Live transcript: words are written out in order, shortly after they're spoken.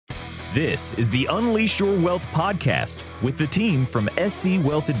This is the Unleash Your Wealth podcast with the team from SC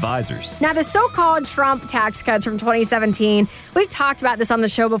Wealth Advisors. Now, the so-called Trump tax cuts from 2017, we've talked about this on the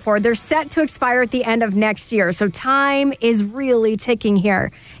show before. They're set to expire at the end of next year, so time is really ticking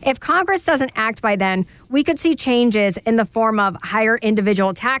here. If Congress doesn't act by then, we could see changes in the form of higher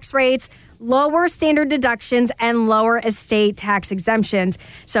individual tax rates, lower standard deductions, and lower estate tax exemptions.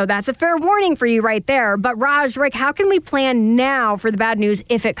 So that's a fair warning for you right there. But Raj, Rick, how can we plan now for the bad news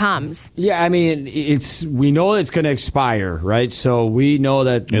if it comes? Yeah, I mean, we know it's going to expire, right? So we know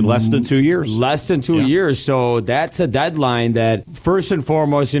that in less than 2 years. Less than 2 years. So that's a deadline that, first and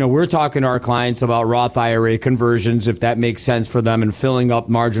foremost, we're talking to our clients about Roth IRA conversions, if that makes sense for them, and filling up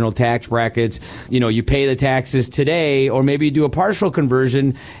marginal tax brackets. You pay the taxes today, or maybe you do a partial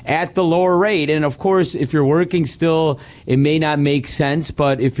conversion at the lower rate. And of course, if you're working still, it may not make sense.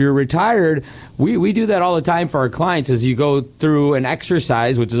 But if you're retired, we do that all the time for our clients as you go through an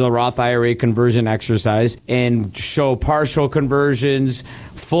exercise, which is a Roth IRA conversion exercise, and show partial conversions,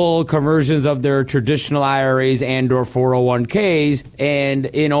 full conversions of their traditional IRAs and or 401ks, and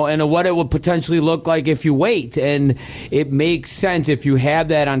what it would potentially look like if you wait. And it makes sense if you have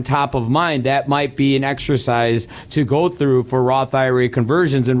that on top of mind. That might be an exercise to go through for Roth IRA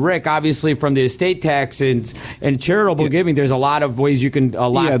conversions. And Rick, obviously from the estate tax and charitable giving, there's a lot of ways you can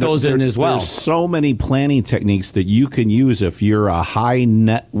lock those in as well. There's so many planning techniques that you can use if you're a high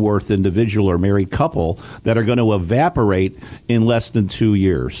net worth individual or married couple that are going to evaporate in less than 2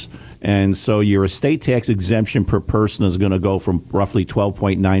 years. And so your estate tax exemption per person is going to go from roughly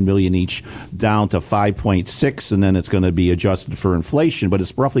 $12.9 million each down to $5.6, and then it's going to be adjusted for inflation, but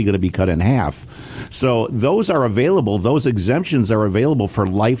it's roughly going to be cut in half. So those are available. Those exemptions are available for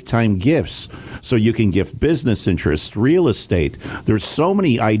lifetime gifts. So you can gift business interests, real estate. There's so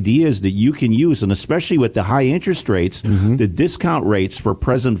many ideas that you can use, and especially with the high interest rates, the discount rates for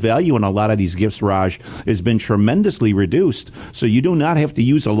present value in a lot of these gifts, Raj, has been tremendously reduced. So you do not have to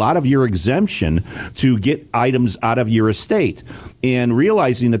use a lot of your exemption to get items out of your estate. And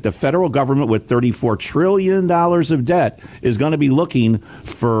realizing that the federal government with $34 trillion of debt is going to be looking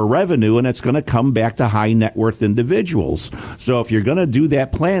for revenue, and it's going to come back to high net worth individuals. So if you're going to do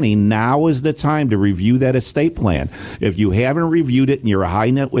that planning, now is the time to review that estate plan. If you haven't reviewed it and you're a high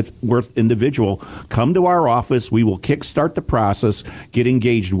net worth individual, come to our office. We will kickstart the process, get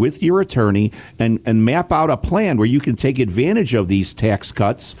engaged with your attorney, and map out a plan where you can take advantage of these tax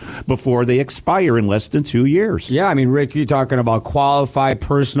cuts before they expire in less than 2 years. Yeah, I mean, Rick, you're talking about qualified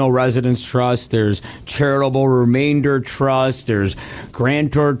personal residence trust, there's charitable remainder trust, there's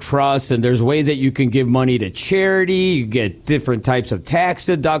grantor trust, and there's ways that you can give money to charity. You get different types of tax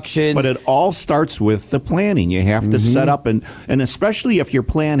deductions. But it all starts with the planning. You have to set up, and especially if your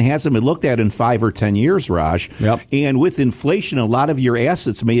plan hasn't been looked at in 5 or 10 years, Raj, and with inflation, a lot of your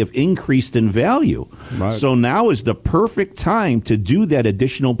assets may have increased in value. Right. So now is the perfect time to do that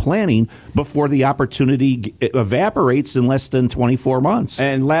additional planning before the opportunity evaporates in less than 24 months.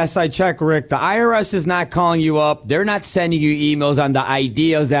 And last I checked, Rick, the IRS is not calling you up. They're not sending you emails on the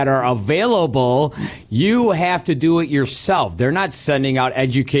ideas that are available. You have to do it yourself. They're not sending out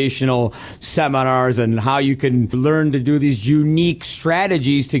educational seminars and how you can learn to do these unique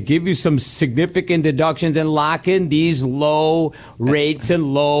strategies to give you some significant deductions and lock in these low rates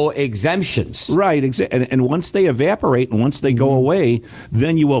and low exemptions. Right. And once they evaporate and once they go away,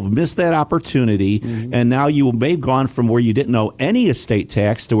 then you will have missed that opportunity. And now you may have gone from where you didn't know any estate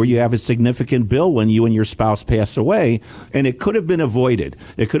tax to where you have a significant bill when you and your spouse pass away. And it could have been avoided.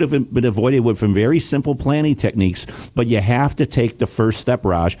 It could have been avoided with some very simple planning techniques. But you have to take the first step,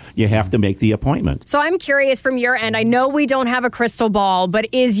 Raj. You have to make the appointment. So I'm curious from your end, I know we don't have a crystal ball, but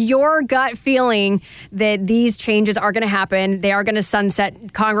is your gut feeling that these changes are going to happen? They are going to sunset.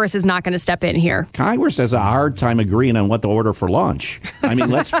 Congress is not going to step in here. Congress has a hard time agreeing on what to order for lunch. I mean,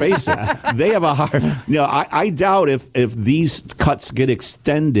 let's face it. They have a hard... I doubt if these cuts get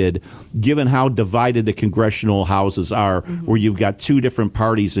extended, given how divided the congressional houses are, where you've got two different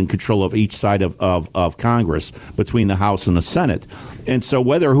parties in control of each side of Congress between the House and the Senate. And so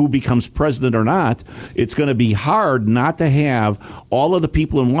whether who becomes president or not, it's going to be hard not to have all of the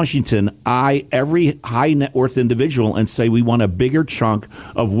people in Washington eye every high net worth individual and say, we want a bigger chunk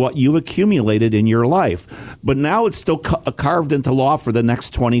of what you've accumulated in your life. But now it's still carved into law for the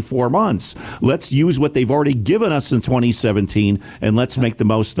next 24 months. Let's use what they've already given us in 2017 2017, and let's make the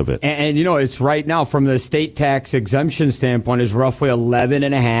most of it. And it's right now from the state tax exemption standpoint is roughly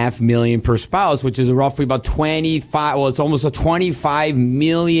 $11.5 million per spouse, which is roughly about it's almost a $25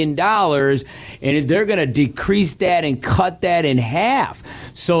 million. And they're going to decrease that and cut that in half.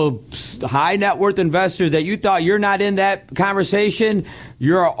 So high net worth investors that you thought you're not in that conversation,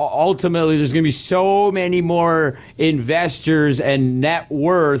 you're ultimately, there's going to be so many more investors and net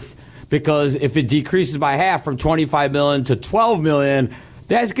worth, because if it decreases by half from 25 million to 12 million,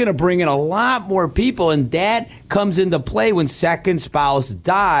 that's going to bring in a lot more people, and that comes into play when second spouse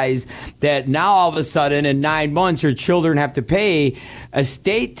dies, that now all of a sudden in 9 months your children have to pay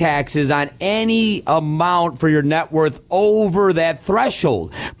estate taxes on any amount for your net worth over that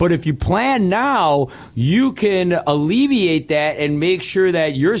threshold. But if you plan now, you can alleviate that and make sure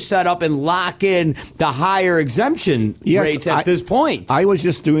that you're set up and lock in the higher exemption rates at this point. I was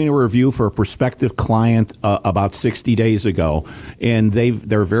just doing a review for a prospective client about 60 days ago, and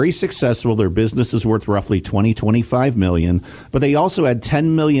they're very successful. Their business is worth roughly $25 million, but they also had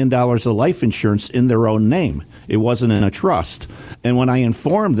 $10 million of life insurance in their own name. It wasn't in a trust. And when I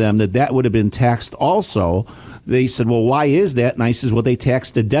informed them that would have been taxed also, they said, well, why is that? And I said, well, they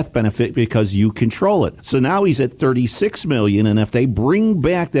taxed the death benefit because you control it. So now he's at $36 million, and if they bring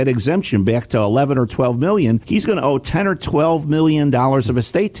back that exemption back to $11 or $12 million, he's going to owe $10 or $12 million of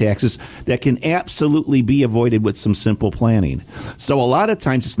estate taxes that can absolutely be avoided with some simple planning. So a lot of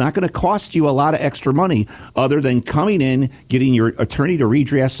times it's not going to cost you a lot of extra money other than coming in, getting your attorney to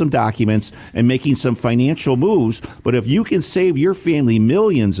redraft some documents, and making some financial moves. But if you can save your family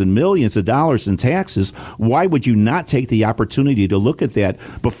millions and millions of dollars in taxes, why would you not take the opportunity to look at that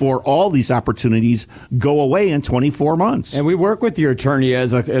before all these opportunities go away in 24 months? And we work with your attorney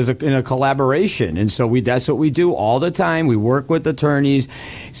in a collaboration. And so that's what we do all the time. We work with attorneys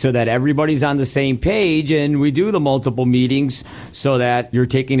so that everybody's on the same page, and we do the multiple meetings so that you're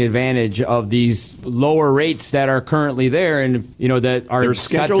taking advantage of these lower rates that are currently there and that are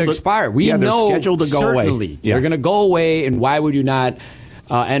set to expire. We know they're scheduled to go away. Yeah. They're going to go away, and why would you not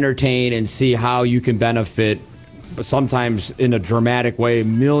entertain and see how you can benefit, but sometimes in a dramatic way,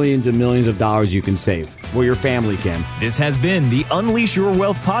 millions and millions of dollars you can save. Well, your family can. This has been the Unleash Your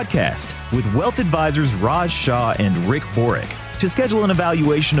Wealth podcast with wealth advisors Raj Shah and Rick Borick. To schedule an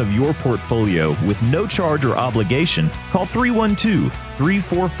evaluation of your portfolio with no charge or obligation, call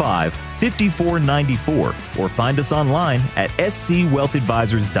 312-345-5494 or find us online at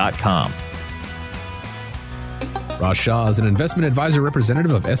scwealthadvisors.com. Raj Shah is an investment advisor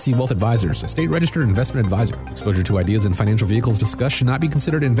representative of SC Wealth Advisors, a state-registered investment advisor. Exposure to ideas and financial vehicles discussed should not be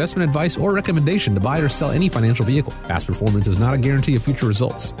considered investment advice or recommendation to buy or sell any financial vehicle. Past performance is not a guarantee of future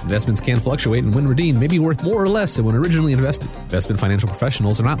results. Investments can fluctuate, and when redeemed may be worth more or less than when originally invested. Investment financial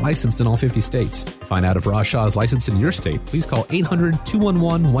professionals are not licensed in all 50 states. To find out if Raj Shah is licensed in your state, please call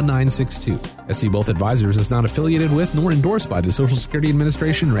 800-211-1962. SC Wealth Advisors is not affiliated with nor endorsed by the Social Security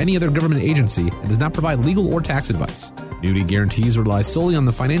Administration or any other government agency and does not provide legal or tax advice. Annuity guarantees rely solely on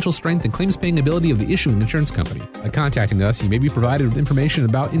the financial strength and claims-paying ability of the issuing insurance company. By contacting us, you may be provided with information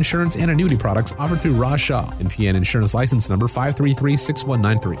about insurance and annuity products offered through Raj Shah, NPN Insurance License Number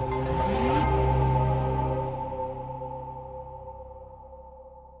 5336193.